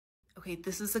Okay,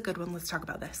 this is a good one. Let's talk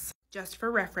about this. Just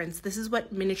for reference, this is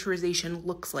what miniaturization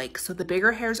looks like. So the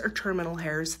bigger hairs are terminal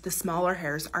hairs, the smaller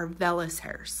hairs are vellus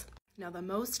hairs. Now, the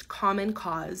most common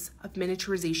cause of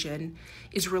miniaturization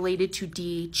is related to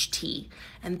DHT,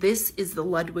 and this is the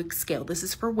Ludwig scale. This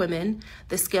is for women.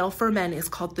 The scale for men is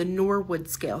called the Norwood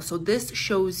scale. So this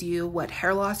shows you what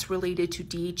hair loss related to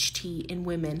DHT in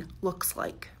women looks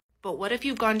like. But what if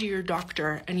you've gone to your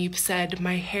doctor and you've said,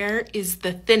 my hair is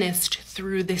the thinnest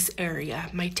through this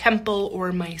area, my temple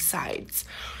or my sides,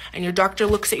 and your doctor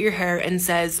looks at your hair and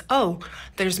says, oh,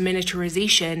 there's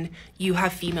miniaturization, you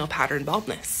have female pattern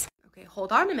baldness. Okay,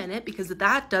 hold on a minute, because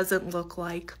that doesn't look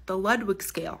like the Ludwig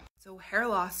scale. So hair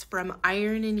loss from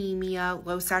iron anemia,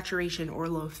 low saturation, or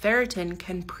low ferritin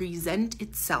can present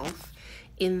itself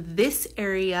in this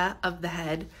area of the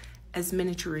head as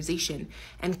miniaturization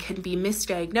and can be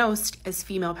misdiagnosed as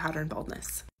female pattern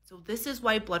baldness. So this is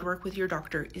why blood work with your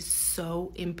doctor is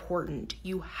so important.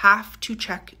 You have to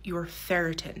check your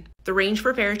ferritin. The range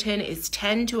for ferritin is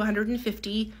 10 to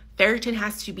 150. Ferritin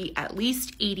has to be at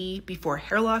least 80 before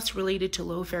hair loss related to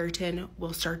low ferritin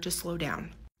will start to slow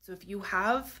down. So if you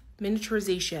have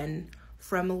miniaturization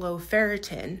from low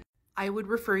ferritin, I would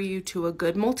refer you to a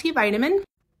good multivitamin,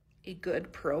 a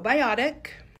good probiotic,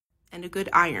 and a good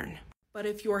iron. But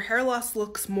if your hair loss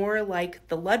looks more like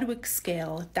the Ludwig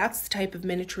scale, if that's the type of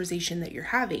miniaturization that you're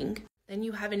having, then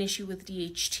you have an issue with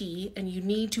DHT and you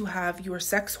need to have your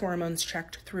sex hormones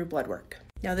checked through blood work.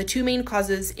 Now, the two main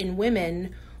causes in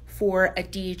women for a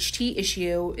DHT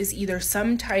issue is either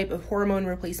some type of hormone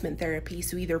replacement therapy,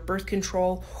 so either birth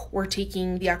control or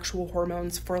taking the actual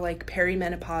hormones for like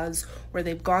perimenopause, where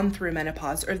they've gone through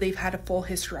menopause, or they've had a full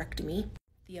hysterectomy.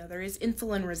 The other is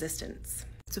insulin resistance.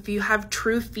 So if you have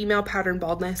true female pattern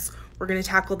baldness, we're going to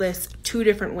tackle this two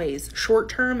different ways,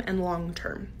 short-term and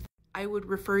long-term. I would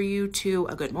refer you to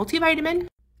a good multivitamin,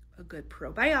 a good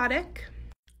probiotic,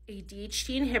 a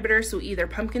DHT inhibitor, so either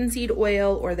pumpkin seed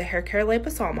oil or the hair care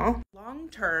liposomal.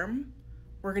 Long-term,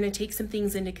 we're going to take some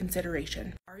things into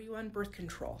consideration. Are you on birth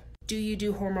control? Do you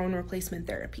do hormone replacement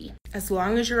therapy? As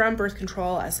long as you're on birth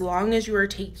control, as long as you are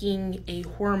taking a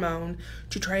hormone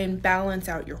to try and balance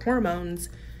out your hormones,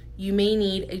 you may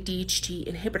need a DHT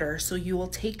inhibitor, so you will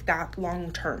take that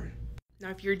long term. Now,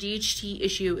 if your DHT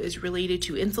issue is related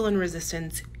to insulin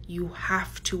resistance, you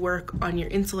have to work on your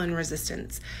insulin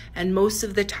resistance. And most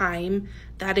of the time,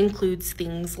 that includes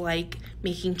things like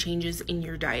making changes in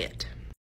your diet.